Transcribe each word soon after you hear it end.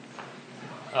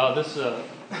This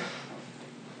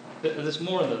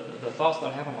morning, the thoughts that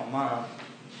I have on my mind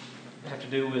have to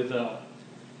do with,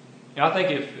 I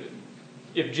think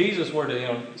if Jesus were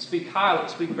to speak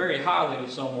very highly of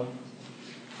someone,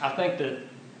 I think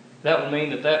that would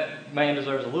mean that man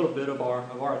deserves a little bit of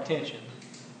our attention,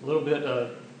 a little bit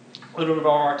of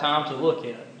our time to look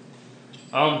at.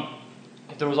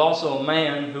 If there was also a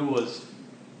man who was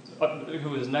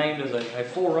named as a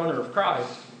forerunner of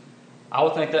Christ, I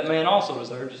would think that man also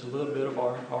deserves just a little bit of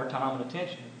our time and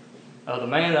attention. The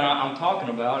man that I'm talking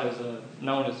about is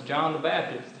known as John the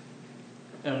Baptist,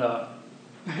 and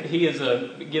he is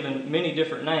given many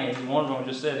different names. One of them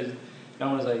just said he's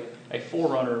known as a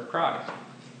forerunner of Christ.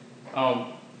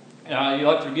 And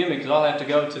you'll have to forgive me because I'll have to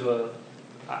go to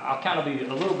I'll kind of be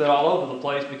a little bit all over the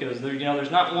place because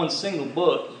there's not one single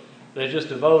book that's just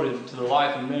devoted to the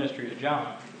life and ministry of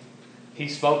John.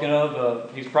 He's spoken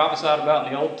of, he's prophesied about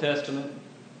in the Old Testament.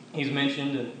 He's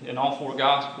mentioned in all four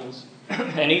Gospels.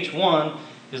 And each one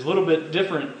is a little bit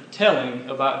different telling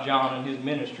about John and his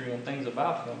ministry and things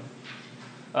about him.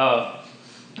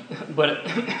 But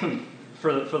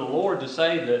for the Lord to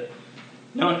say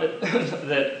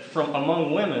that from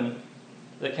among women,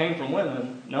 that came from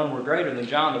women, none were greater than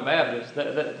John the Baptist,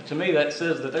 that to me that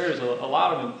says that there is a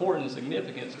lot of important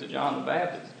significance to John the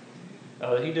Baptist.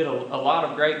 He did a lot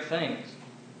of great things.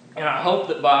 And I hope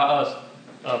that by us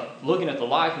looking at the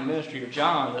life and ministry of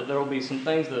John, that there will be some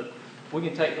things that we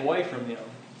can take away from him.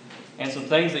 And some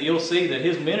things that you'll see that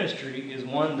his ministry is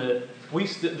one that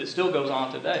that still goes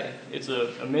on today. It's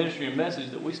a ministry and message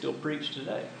that we still preach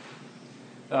today.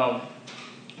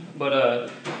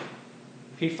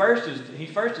 He first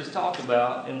is talked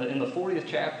about in the 40th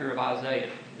chapter of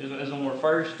Isaiah. Is when we're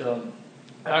first,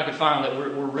 I could find that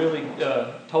we're really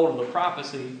told of the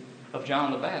prophecy of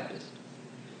John the Baptist.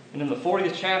 And in the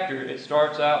 40th chapter, it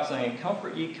starts out saying,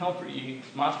 comfort ye,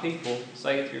 my people,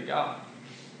 saith your God.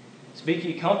 Speak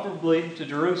ye comfortably to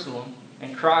Jerusalem,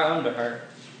 and cry unto her,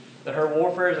 that her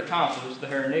warfare is accomplished, that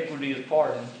her iniquity is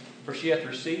pardoned, for she hath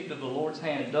received of the Lord's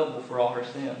hand double for all her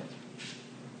sins.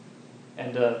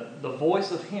 And the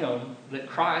voice of him that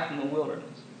crieth in the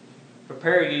wilderness,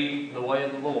 prepare ye the way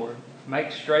of the Lord,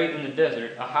 make straight in the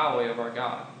desert a highway of our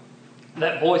God.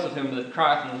 That voice of him that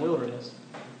crieth in the wilderness,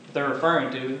 that they're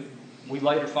referring to, we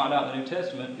later find out in the New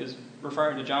Testament, is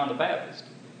referring to John the Baptist.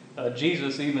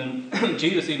 Jesus even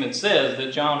says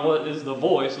that John is the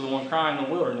voice of the one crying in the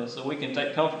wilderness, so we can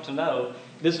take comfort to know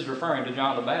this is referring to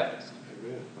John the Baptist.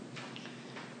 Amen.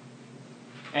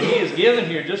 And he is given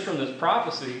here, just from this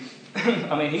prophecy,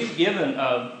 he's given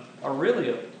an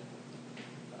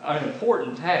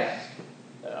important task,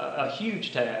 a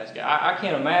huge task. I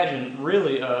can't imagine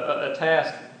really a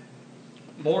task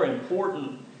more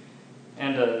important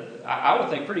and I would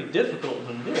think pretty difficult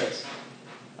than this.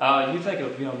 You think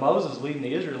of Moses leading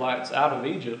the Israelites out of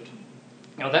Egypt.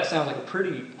 That sounds like a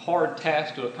pretty hard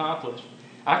task to accomplish.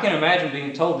 I can imagine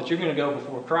being told that you're going to go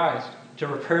before Christ to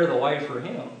prepare the way for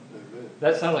him. Amen.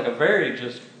 That sounds like a very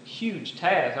just huge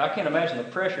task. I can't imagine the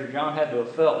pressure John had to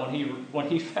have felt when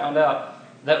he found out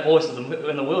that voice in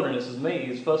the wilderness is me.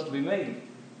 It's supposed to be me.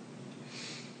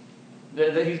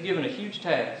 That he's given a huge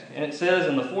task. And it says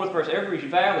in the 4th verse, every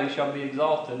valley shall be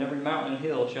exalted, and every mountain and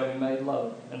hill shall be made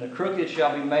low, and the crooked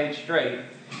shall be made straight,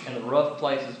 and the rough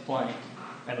places plain.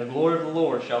 And the glory of the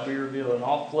Lord shall be revealed, and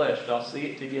all flesh shall see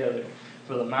it together,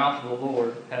 for the mouth of the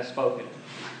Lord has spoken it.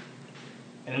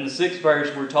 And in the 6th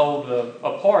verse, we're told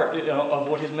a part of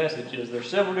what his message is. There's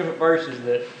several different verses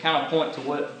that kind of point to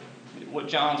what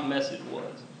John's message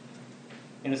was.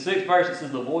 In the 6th verse, it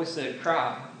says, the voice said,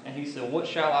 cry. And he said, what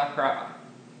shall I cry?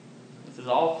 It says,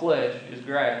 all flesh is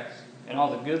grass, and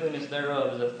all the goodliness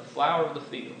thereof is as the flower of the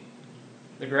field.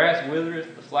 The grass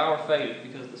withereth, the flower fadeth,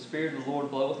 because the Spirit of the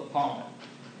Lord bloweth upon it.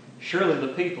 Surely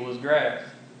the people is grass.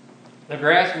 The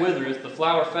grass withereth, the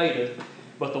flower fadeth,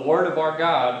 but the word of our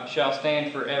God shall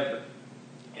stand forever.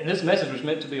 And this message was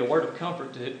meant to be a word of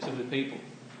comfort to the people.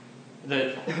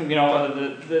 That,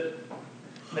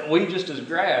 that we just as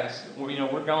grass,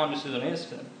 we're gone just as an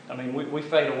instant. We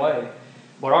fade away.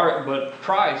 But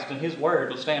Christ and his word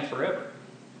will stand forever.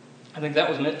 I think that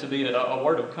was meant to be a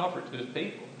word of comfort to his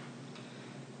people.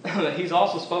 He's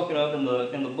also spoken of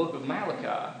in the book of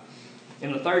Malachi.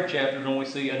 In the 3rd chapter, when we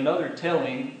see another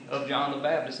telling of John the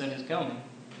Baptist and his coming.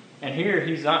 And here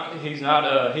he's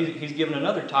given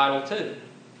another title too.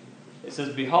 It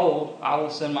says, behold, I will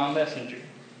send my messenger,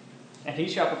 and he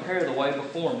shall prepare the way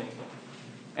before me.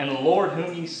 And the Lord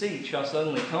whom ye seek shall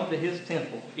suddenly come to his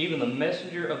temple, even the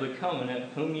messenger of the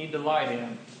covenant whom ye delight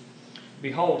in.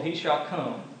 Behold, he shall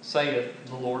come, saith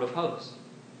the Lord of hosts.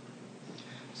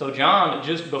 So John,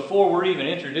 just before we're even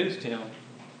introduced to him,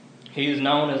 He is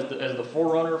known as the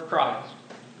forerunner of Christ,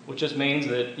 which just means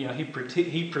that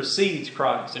he precedes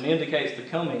Christ and indicates the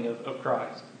coming of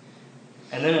Christ.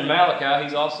 And then in Malachi,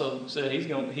 he's also said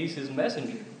he's his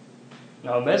messenger.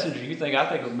 Now, a messenger, I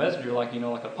think of a messenger like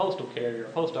a postal carrier, a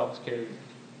post office carrier.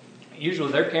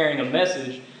 Usually, they're carrying a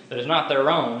message that is not their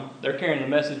own. They're carrying the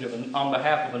message on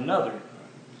behalf of another.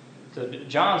 So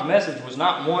John's message was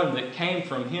not one that came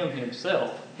from him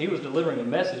himself. He was delivering a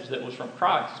message that was from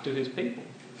Christ to his people.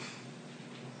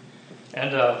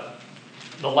 And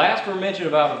the last we're mentioned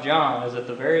about of John is at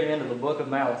the very end of the book of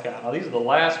Malachi. Now, these are the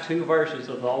last 2 verses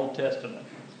of the Old Testament.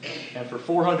 And for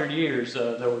 400 years,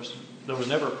 there was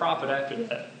never a prophet after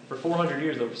that. For 400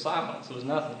 years, there was silence. There was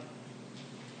nothing.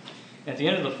 At the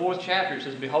end of the 4th chapter, it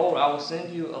says, "Behold, I will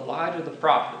send you Elijah the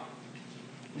prophet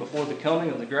before the coming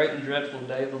of the great and dreadful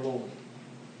day of the Lord."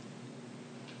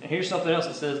 And here's something else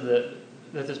that says that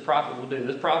this prophet will do.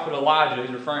 This prophet Elijah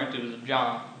he's referring to is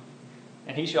John.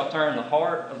 "And he shall turn the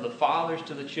heart of the fathers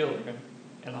to the children,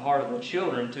 and the heart of the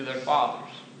children to their fathers,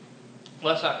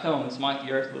 lest I come and smite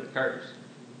the earth with a curse."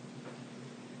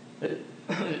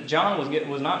 John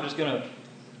was not just going to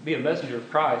be a messenger of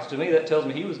Christ. To me, that tells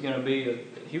me he was going to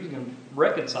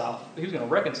reconcile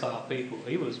people.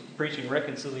 He was preaching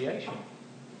reconciliation.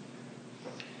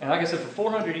 And like I said, for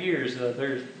 400 years,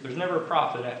 there's never a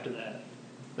prophet after that.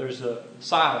 There's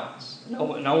silence. No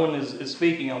one is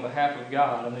speaking on behalf of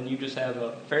God. And then you just have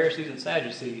Pharisees and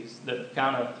Sadducees that have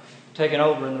kind of taken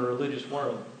over in the religious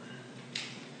world.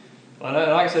 And like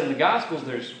I said, in the Gospels,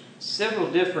 there's several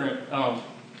different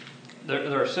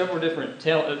there are several different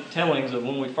tellings of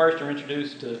when we first are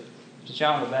introduced to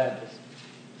John the Baptist.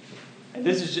 And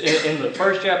this is in the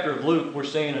first chapter of Luke. We're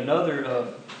seeing another,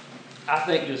 I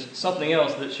think, just something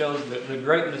else that shows the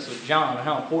greatness of John and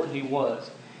how important he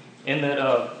was. In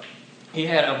that he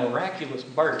had a miraculous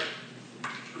birth.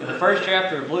 In the first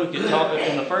chapter of Luke, in the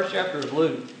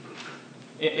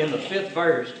 5th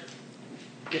verse,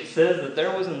 it says that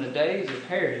there was in the days of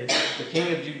Herod, the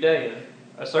king of Judea,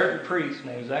 a certain priest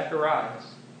named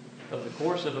Zacharias of the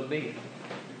course of Abia.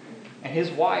 And his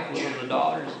wife was of the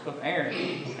daughters of Aaron,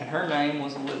 and her name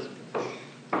was Elizabeth.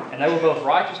 And they were both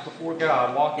righteous before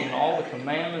God, walking in all the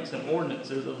commandments and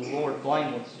ordinances of the Lord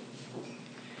blameless.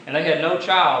 And they had no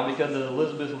child because that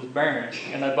Elizabeth was barren,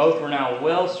 and they both were now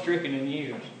well stricken in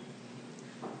years.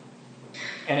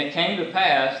 And it came to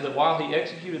pass that while he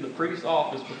executed the priest's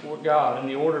office before God in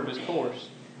the order of his course,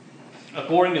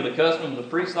 according to the custom of the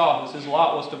priest's office, his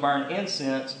lot was to burn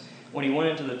incense when he went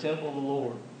into the temple of the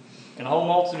Lord. And the whole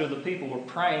multitude of the people were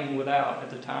praying without at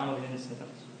the time of incense.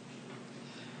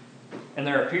 And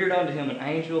there appeared unto him an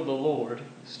angel of the Lord,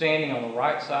 standing on the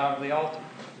right side of the altar.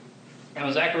 And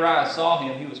when Zacharias saw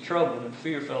him, he was troubled, and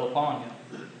fear fell upon him.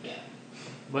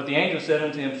 But the angel said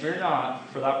unto him, Fear not,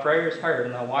 for thy prayer is heard,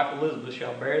 and thy wife Elizabeth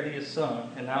shall bear thee a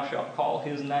son, and thou shalt call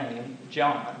his name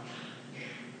John.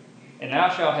 And thou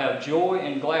shalt have joy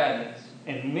and gladness,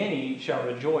 and many shall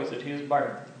rejoice at his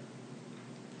birth.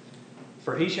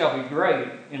 For he shall be great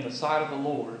in the sight of the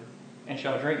Lord, and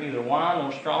shall drink neither wine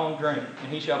nor strong drink,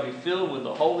 and he shall be filled with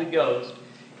the Holy Ghost,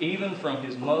 even from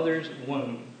his mother's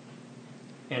womb.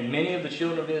 And many of the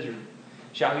children of Israel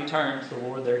shall he turn to the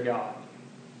Lord their God.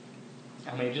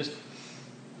 I mean, just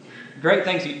great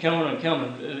things keep coming and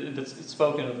coming that's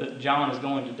spoken of that John is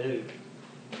going to do.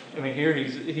 I mean, here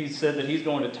he's said that he's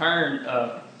going to turn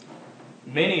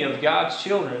many of God's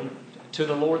children to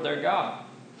the Lord their God.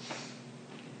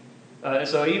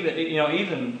 So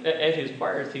even at his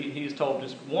birth, he's told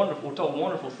just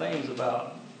wonderful things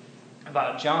about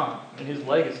John and his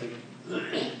legacy.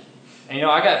 And when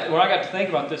I got to think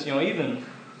about this, even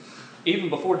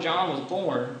before John was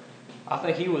born, I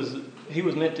think he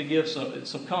was meant to give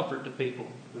some comfort to people.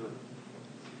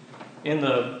 And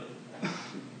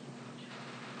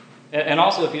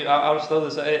also, I'll just throw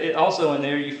this. Also in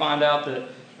there, you find out that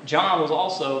John was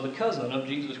also the cousin of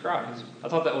Jesus Christ. I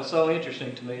thought that was so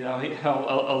interesting to me.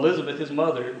 How Elizabeth, his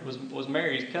mother, was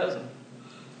Mary's cousin.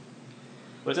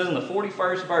 But it says in the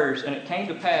 41st verse, and it came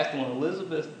to pass when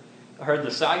Elizabeth heard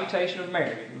the salutation of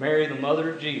Mary the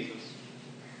mother of Jesus,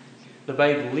 the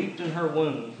babe leaped in her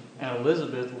womb, and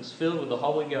Elizabeth was filled with the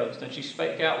Holy Ghost. And she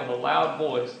spake out with a loud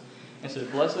voice, and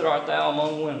said, Blessed art thou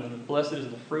among women, and blessed is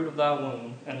the fruit of thy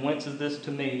womb. And whence is this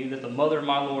to me, that the mother of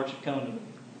my Lord should come to me?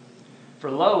 For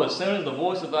lo, as soon as the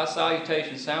voice of thy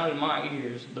salutation sounded in my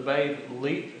ears, the babe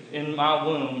leaped in my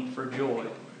womb for joy.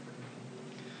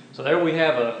 So there we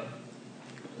have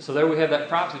that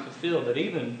prophecy fulfilled, that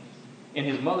even in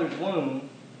his mother's womb,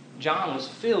 John was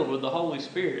filled with the Holy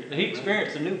Spirit. That he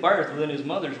experienced a new birth within his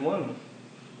mother's womb.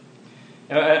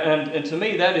 And to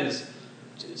me, that is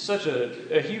such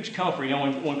a huge comfort. You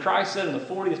know, when Christ said in the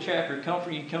 40th chapter,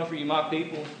 comfort you, my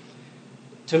people.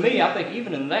 To me, I think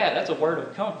even in that, that's a word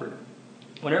of comfort.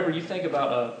 Whenever you think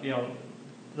about,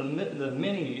 the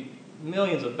many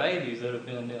millions of babies that have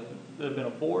been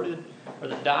aborted or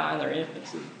that die in their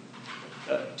infancy,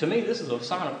 to me, this is a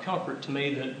sign of comfort to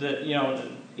me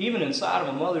that even inside of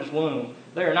a mother's womb,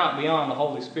 they are not beyond the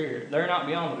Holy Spirit. They're not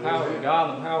beyond the power of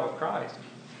God and the power of Christ.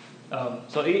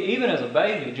 So even as a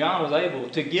baby, John was able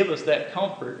to give us that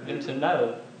comfort and to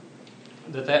know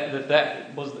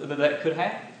that could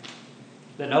happen,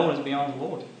 that no one is beyond the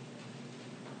Lord.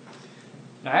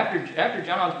 Now, after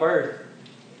John's birth,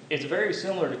 it's very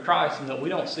similar to Christ in that we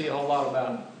don't see a whole lot about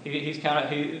him. He's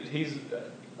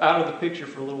out of the picture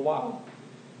for a little while.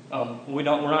 We're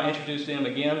not introduced to him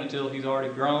again until he's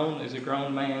already grown, as a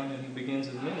grown man, and he begins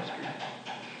his ministry.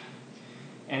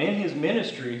 And in his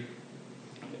ministry,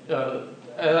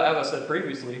 as I said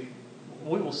previously,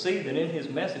 we will see that in his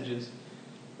messages,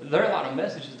 there are a lot of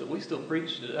messages that we still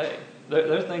preach today.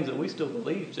 There are things that we still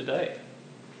believe today.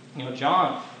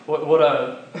 John, what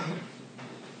I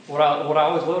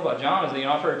always love about John is that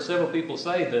I've heard several people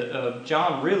say that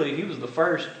John he was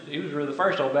really the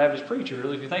first old Baptist preacher,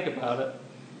 really, if you think about it.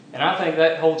 And I think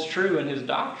that holds true in his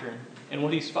doctrine and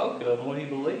what he spoke of and what he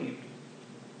believed.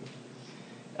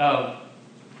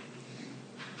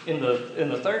 In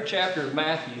the 3rd chapter of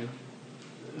Matthew,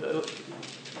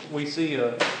 we see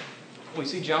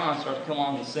John start to come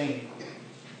on the scene.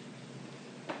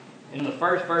 In the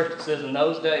first verse, it says, "In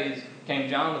those days came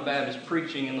John the Baptist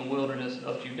preaching in the wilderness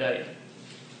of Judea,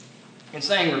 and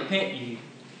saying, Repent ye,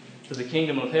 for the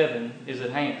kingdom of heaven is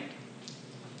at hand.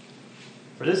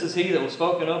 For this is he that was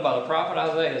spoken of by the prophet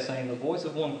Isaiah, saying, The voice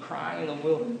of one crying in the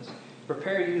wilderness,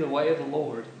 Prepare ye the way of the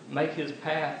Lord, make his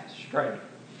path straight.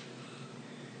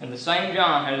 And the same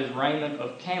John had his raiment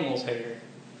of camel's hair,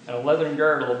 and a leathern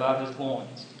girdle about his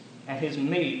loins, and his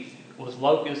meat was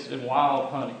locusts and wild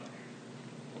honey."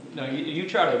 Now, you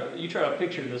try to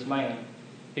picture this man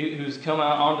who's come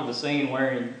out onto the scene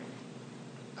wearing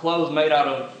clothes made out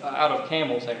of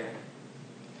camel's hair.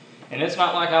 And it's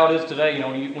not like how it is today.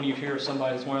 When you hear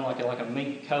somebody that's wearing like a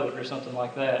mink coat or something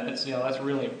like that, it's that's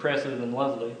really impressive and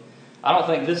lovely. I don't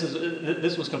think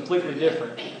this was completely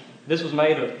different. This was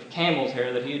made of camel's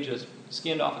hair that he had just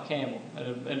skinned off a camel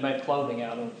and made clothing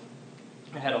out of.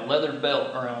 It had a leather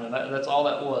belt around it. That's all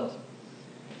that was.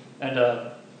 And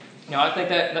I think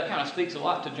that kind of speaks a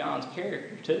lot to John's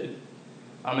character too.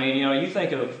 I mean, you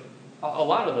think of a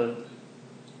lot of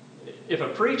if a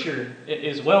preacher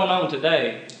is well known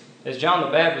today, as John the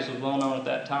Baptist was well known at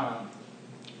that time,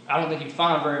 I don't think you'd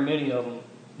find very many of them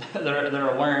that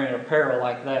are wearing apparel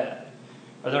like that,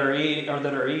 or that are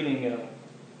eating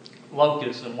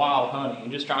locusts and wild honey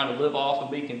and just trying to live off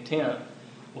and be content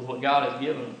with what God has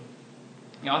given them.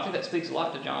 I think that speaks a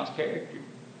lot to John's character.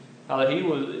 How that he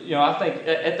was, I think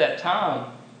at that time,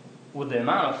 with the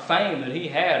amount of fame that he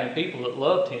had and people that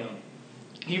loved him,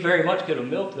 he very much could have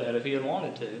milked that if he had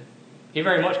wanted to. He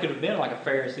very much could have been like a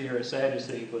Pharisee or a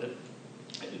Sadducee, but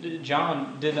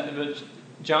John didn't. But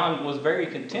John was very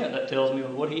content. That tells me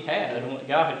with what he had and what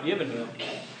God had given him,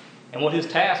 and what his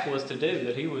task was to do.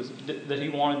 That he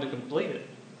wanted to complete it.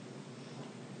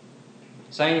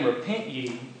 Saying, "Repent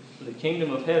ye, for the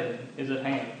kingdom of heaven is at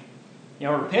hand."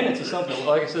 Repentance is something,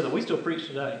 like I said, that we still preach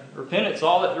today. Repentance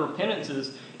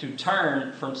is to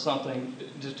turn from something,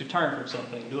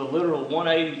 do a literal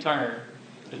 180 turn,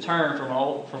 to turn from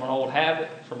an old habit,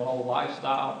 from an old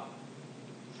lifestyle,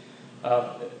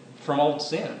 from old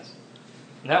sins.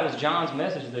 And that was John's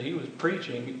message that he was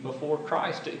preaching before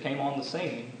Christ came on the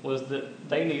scene, was that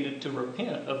they needed to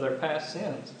repent of their past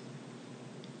sins.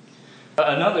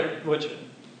 Another, which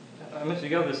I mentioned to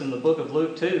go this in the book of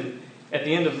Luke 2. At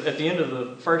the end of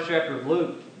the 1st chapter of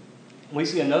Luke, we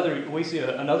see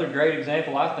another great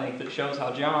example, I think, that shows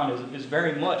how John is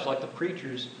very much like the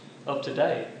preachers of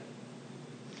today.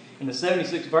 In the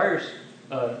 76th verse,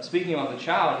 speaking of the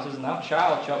child, it says, "And thou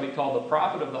child shalt be called the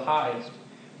prophet of the highest,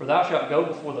 for thou shalt go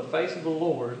before the face of the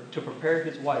Lord to prepare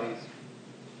his ways."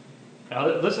 Now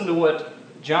listen to what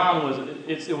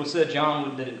it was said John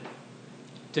would do.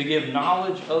 "To give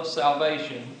knowledge of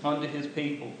salvation unto his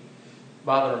people,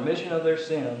 by the remission of their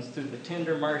sins through the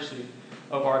tender mercy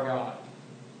of our God."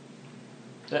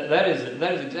 That is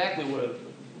exactly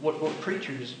what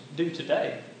preachers do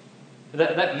today.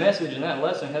 That message and that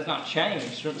lesson has not changed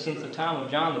since the time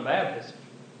of John the Baptist.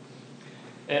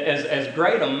 As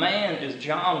great a man as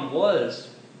John was,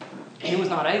 he was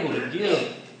not able to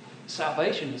give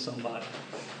salvation to somebody.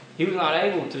 He was not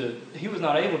able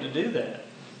to do that.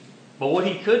 But what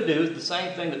he could do is the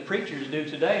same thing that preachers do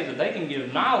today, is that they can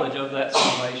give knowledge of that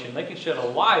salvation. They can shed a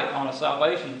light on a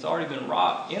salvation that's already been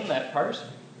wrought in that person.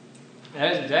 And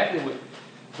that is exactly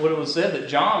what it was said that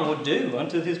John would do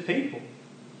unto his people.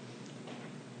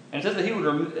 And it says that he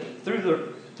would,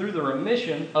 through the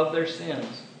remission of their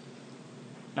sins.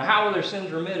 Now, how were their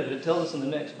sins remitted? It tells us in the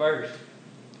next verse.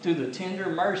 Through the tender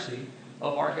mercy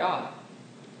of our God.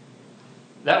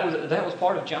 That was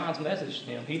part of John's message to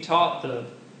them.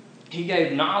 He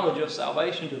gave knowledge of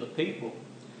salvation to the people.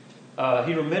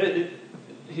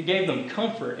 He gave them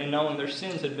comfort in knowing their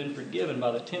sins had been forgiven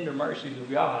by the tender mercies of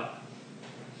God.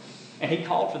 And he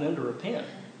called for them to repent.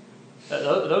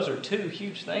 Those are two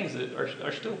huge things that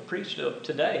are still preached of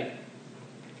today.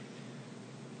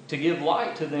 To give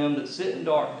light to them that sit in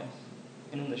darkness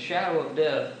and in the shadow of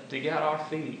death, to guide our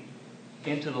feet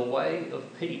into the way of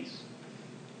peace.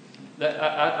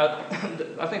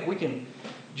 I think we can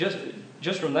just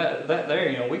from that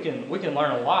there, we can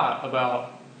learn a lot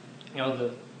about,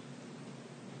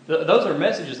 those are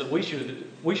messages that we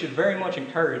should very much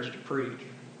encourage to preach,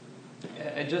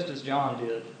 and just as John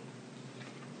did.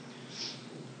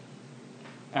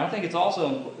 And I think it's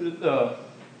also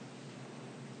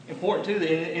important too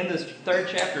that in this 3rd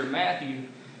chapter of Matthew,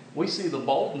 we see the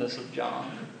boldness of John.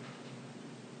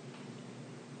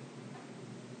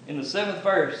 In the 7th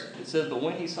verse, it says, "But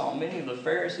when he saw many of the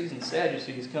Pharisees and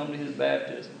Sadducees come to his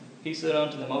baptism, he said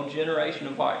unto them, O generation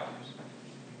of vipers,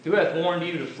 who hath warned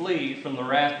you to flee from the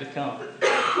wrath to come?"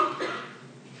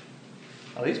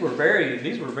 Now, these were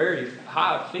very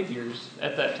high figures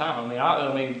at that time.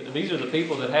 I mean, these are the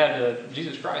people that had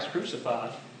Jesus Christ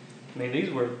crucified. I mean,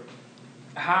 these were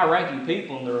high-ranking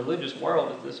people in the religious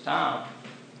world at this time.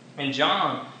 And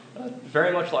John,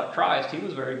 very much like Christ, he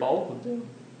was very bold with them.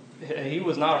 He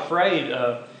was not afraid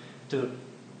to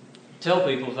tell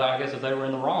people, I guess, if they were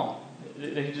in the wrong.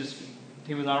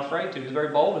 He was not afraid to. He was very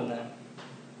bold in that.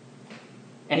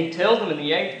 And he tells them in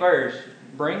the 8th verse,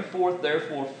 "Bring forth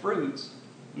therefore fruits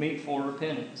meet for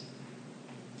repentance.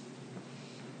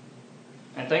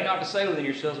 And think not to say within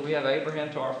yourselves, we have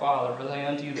Abraham to our father, for they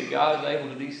unto you that God is able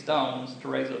to these stones to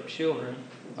raise up children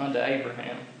unto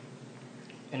Abraham."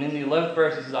 And in the 11th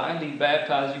verse it says, "I indeed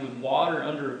baptize you with water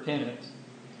unto repentance.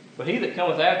 But he that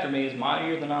cometh after me is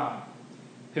mightier than I,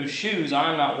 whose shoes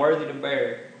I am not worthy to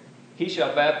bear. He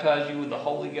shall baptize you with the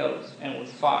Holy Ghost and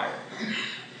with fire."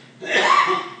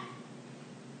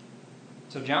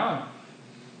 So John,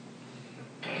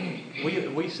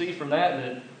 we see from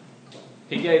that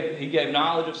he gave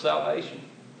knowledge of salvation.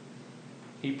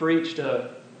 He preached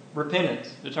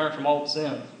repentance, to turn from old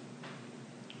sins.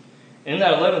 In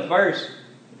that 11th verse,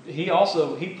 he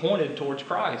pointed towards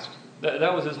Christ.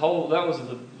 That was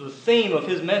the theme of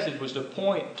his message, was to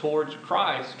point towards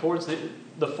Christ, towards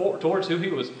towards who he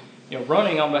was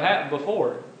running on behalf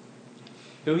before,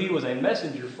 who he was a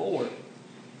messenger for.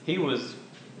 His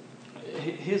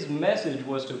message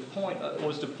was to point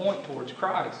towards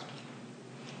Christ.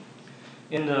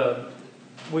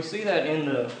 We see that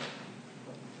I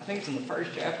think it's in the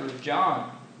 1st chapter of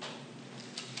John.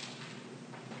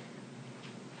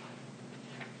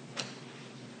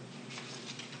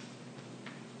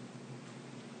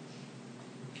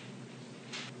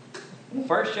 In the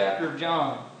 1st chapter of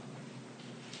John,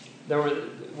 there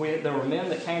were men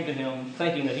that came to him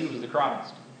thinking that he was the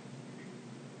Christ.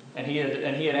 And he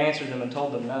had answered them and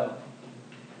told them no.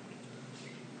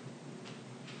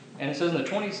 And it says in the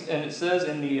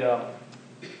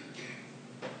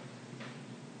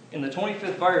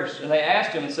 25th verse, "And they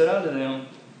asked him and said unto them,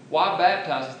 Why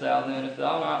baptizest thou then, if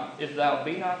thou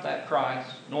be not that Christ,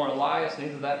 nor Elias,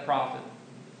 neither that prophet?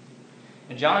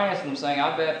 And John answered them, saying,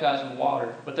 I baptize with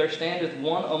water, but there standeth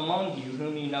one among you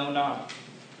whom ye know not.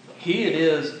 He it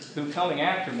is who coming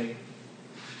after me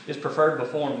is preferred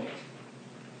before me,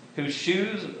 whose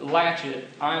shoes latchet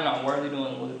I am not worthy to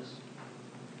unloose."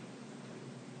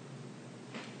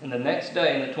 And the next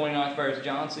day, in the 29th verse,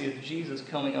 John seeth Jesus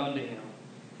coming unto him,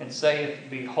 and saith,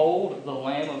 Behold the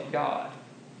Lamb of God,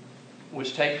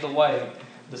 which taketh away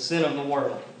the sin of the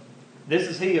world. This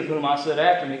is he of whom I said,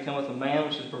 After me cometh a man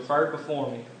which is preferred before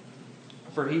me,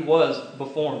 for he was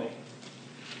before me.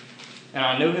 And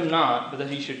I knew him not, but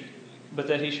that he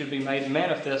should be made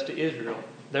manifest to Israel.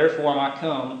 Therefore am I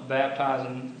come,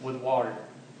 baptizing with water.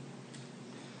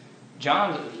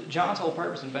 John's whole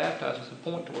purpose in baptizing is to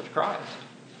point towards Christ.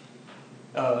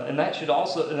 And that should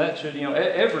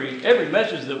every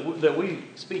message that we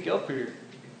speak up here,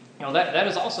 that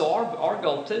is also our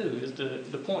goal too, is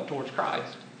to point towards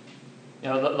Christ.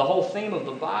 The whole theme of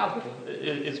the Bible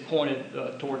is pointed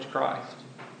towards Christ.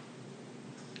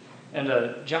 And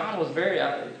John was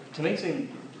to me, seemed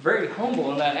very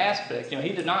humble in that aspect. He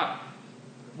did not.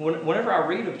 Whenever I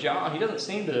read of John, he doesn't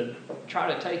seem to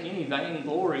try to take any vain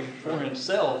glory for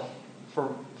himself,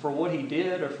 for what he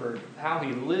did or for how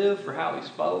he lived, for how he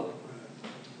spoke.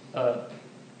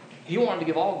 He wanted to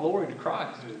give all glory to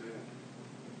Christ.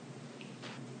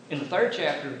 In the 3rd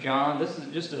chapter of John, this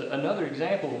is just another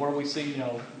example where we see,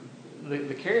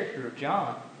 the character of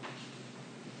John.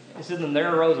 It says, "And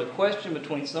there arose a question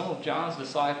between some of John's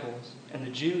disciples and the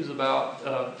Jews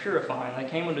about purifying. They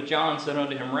came unto John and said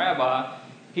unto him, Rabbi,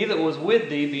 he that was with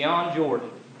thee beyond Jordan,"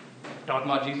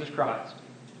 talking about Jesus Christ,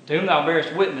 "to whom thou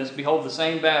bearest witness, behold, the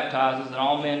same baptizes, and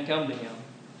all men come to him.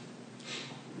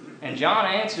 And John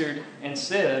answered and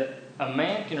said, A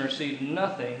man can receive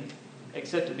nothing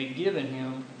except it be given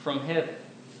him from heaven.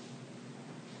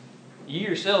 Ye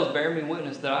yourselves bear me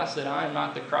witness that I said, I am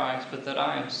not the Christ, but that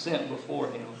I am sent before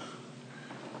him.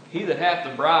 He that hath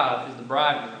the bride is the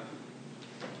bridegroom.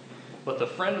 But the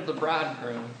friend of the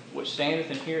bridegroom, which standeth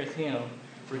and heareth him,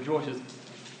 rejoiceth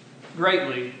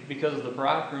greatly because of the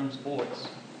bridegroom's voice.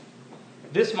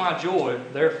 This my joy,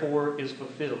 therefore, is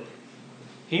fulfilled.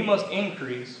 He must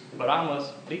increase, but I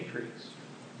must decrease."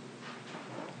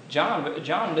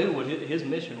 John knew what his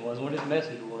mission was, what his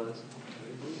message was.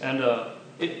 And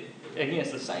again,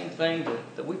 it's the same thing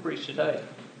that we preach today.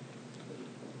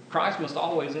 Christ must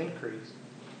always increase.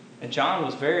 And John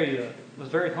was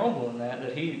very humble in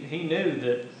that he knew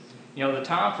that the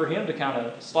time for him to kind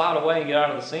of slide away and get out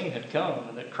of the scene had come,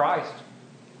 and that Christ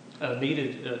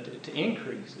needed to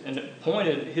increase, and it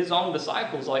pointed his own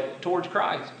disciples towards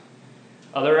Christ.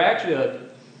 There were actually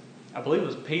I believe it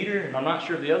was Peter, and I'm not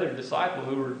sure of the other disciple,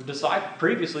 who were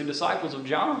previously disciples of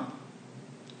John,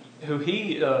 who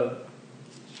he, let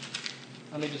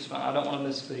me just find, I don't want to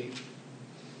misspeak.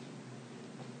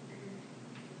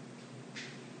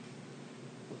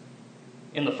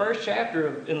 In the first chapter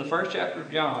of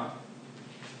John,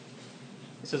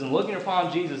 it says, "And looking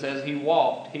upon Jesus as he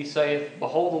walked, he saith,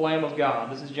 Behold the Lamb of God."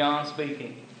 This is John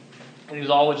speaking. And he was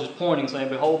always just pointing, saying,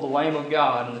 "Behold the Lamb of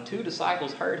God." And the 2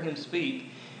 disciples heard him speak,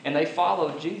 and they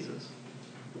followed Jesus.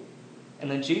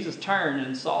 And then Jesus turned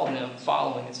and saw them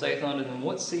following, and saith unto them,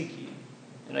 What seek ye?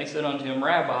 And they said unto him,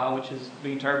 Rabbi, which is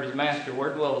being interpreted as Master, where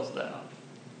dwellest thou?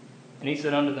 And he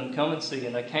said unto them, Come and see.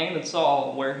 And they came and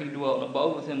saw where he dwelt, and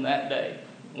abode with him that day.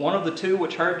 One of the 2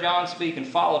 which heard John speak and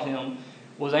followed him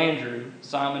was Andrew,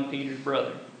 Simon Peter's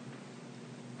brother.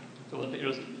 So it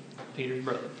was Peter's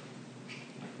brother.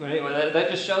 But anyway, that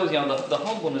just shows the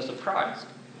humbleness of Christ,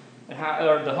 and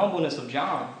or the humbleness of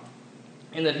John,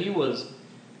 in that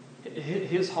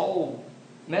his whole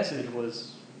message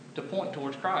was to point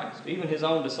towards Christ. Even his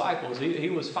own disciples, he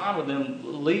was fine with them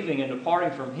leaving and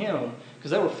departing from him,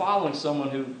 because they were following someone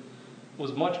who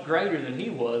was much greater than he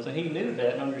was, and he knew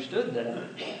that and understood that.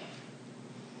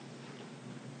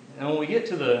 And when we get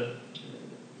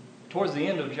towards the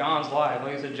end of John's life,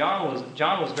 like I said, John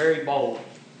was very bold.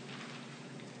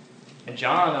 And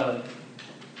John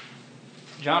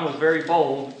was very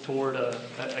bold toward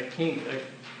King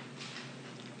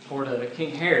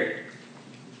Herod,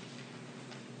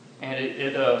 and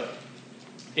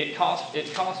it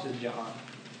costed John.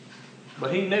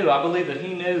 But I believe that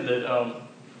he knew that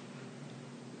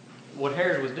what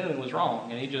Herod was doing was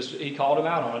wrong, and he called him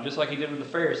out on it, just like he did with the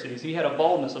Pharisees. He had a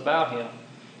boldness about him.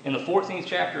 In the 14th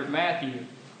chapter of Matthew,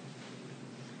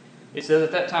 it says,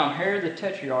 At that time Herod the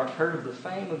Tetrarch heard of the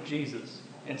fame of Jesus,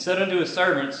 and said unto his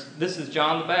servants, This is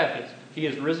John the Baptist. He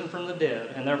is risen from the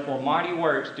dead, and therefore mighty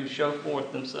works do show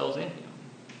forth themselves in him.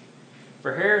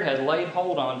 For Herod had laid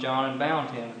hold on John and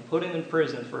bound him, and put him in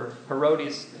prison for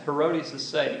Herodias'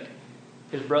 sake,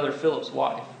 his brother Philip's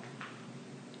wife.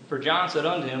 For John said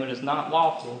unto him, It is not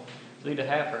lawful for thee to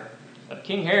have her.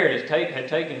 King Herod had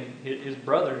taken his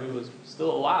brother, who was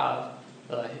still alive,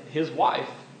 his wife.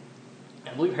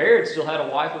 I believe Herod still had a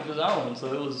wife of his own,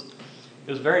 so it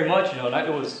was very much,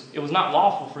 it was not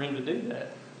lawful for him to do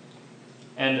that.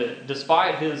 And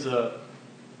despite his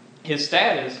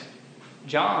status,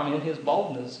 John, in his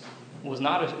boldness, was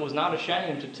not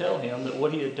ashamed to tell him that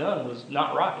what he had done was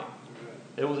not right.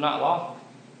 It was not lawful.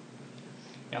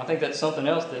 And I think that's something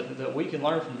else that we can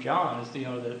learn from John, is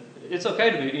that it's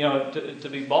okay to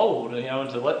be bold,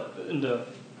 if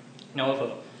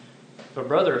a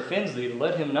brother offends thee, to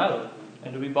let him know,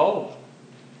 and to be bold.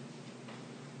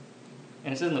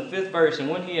 And it says in the 5th verse, And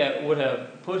when he would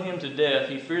have put him to death,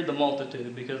 he feared the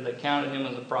multitude, because they counted him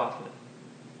as a prophet.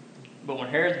 But when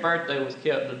Herod's birthday was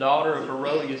kept, the daughter of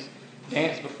Herodias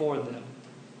danced before them,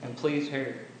 and pleased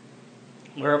Herod.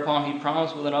 Whereupon he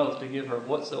promised with an oath to give her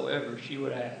whatsoever she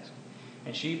would ask.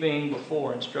 And she, being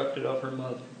before instructed of her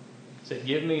mother, said,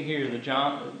 Give me here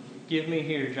give me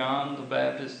here John the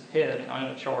Baptist's head on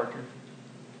a charger.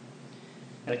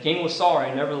 And the king was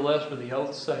sorry, nevertheless, for the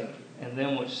oath's sake, and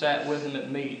them which sat with him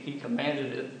at meat, he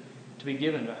commanded it to be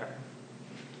given to her.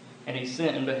 And he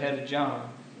sent and beheaded John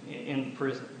in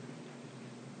prison.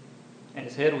 And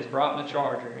his head was brought in a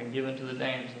charger and given to the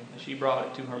damsel, and she brought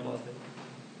it to her mother.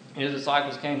 And his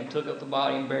disciples came and took up the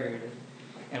body and buried it,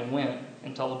 and went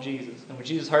and told Jesus. And when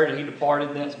Jesus heard it, he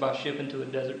departed thence by ship into a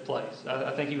desert place.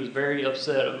 I think he was very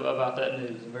upset about that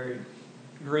news, and very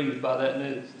grieved by that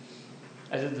news,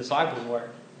 as his disciples were.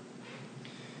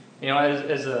 You know,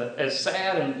 as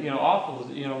sad and awful,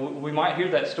 we might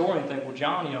hear that story and think, well,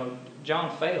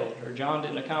 John failed, or John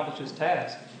didn't accomplish his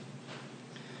task.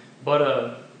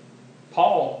 But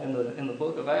Paul in the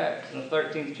book of Acts, in the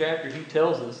 13th chapter, he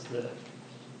tells us that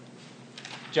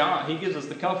he gives us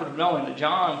the comfort of knowing that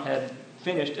John had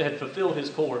fulfilled his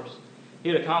course. He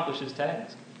had accomplished his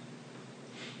task.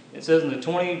 It says in the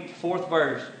 24th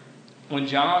verse, when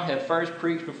John had first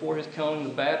preached before his coming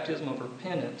the baptism of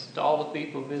repentance to all the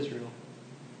people of Israel,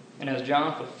 and as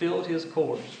John fulfilled his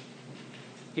course,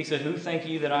 he said, Who think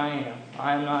ye that I am?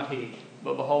 I am not he.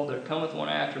 But behold, there cometh one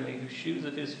after me, whose shoes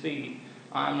of his feet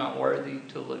I am not worthy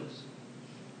to loose.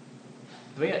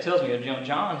 I think that tells me that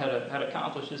John had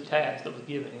accomplished his task that was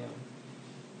given him.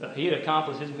 He had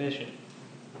accomplished his mission.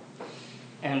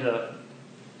 And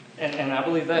I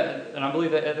believe that,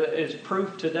 is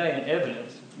proof today and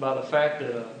evidence by the fact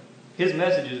that his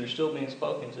messages are still being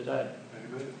spoken today.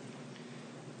 Amen.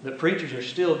 The preachers are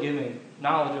still giving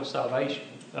knowledge of salvation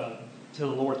to the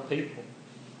Lord's people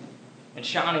and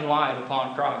shining light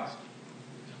upon Christ.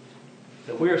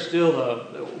 That we are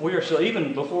still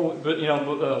even before,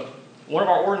 one of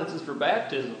our ordinances for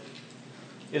baptism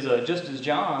is just as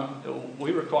John,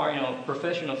 we require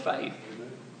profession of faith.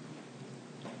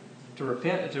 To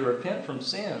repent from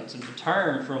sins and to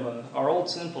turn from our old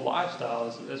sinful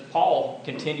lifestyle, as Paul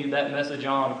continued that message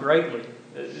on greatly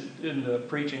in the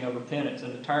preaching of repentance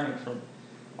and to turning from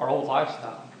our old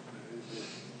lifestyle.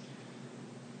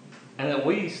 And that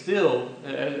we still,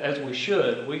 as we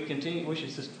should, we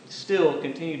should still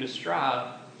continue to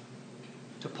strive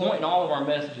to point in all of our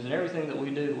messages and everything that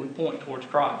we do, we point towards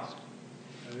Christ.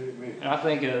 Amen. And I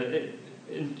think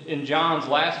in John's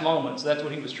last moments, that's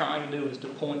what he was trying to do, is to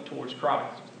point towards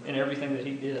Christ in everything that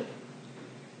he did.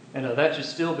 And that should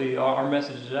still be our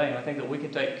message today. And I think that we can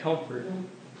take comfort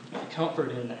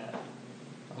in that.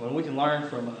 I mean, we can learn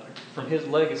from his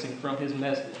legacy, from his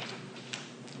message.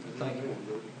 Thank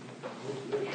you.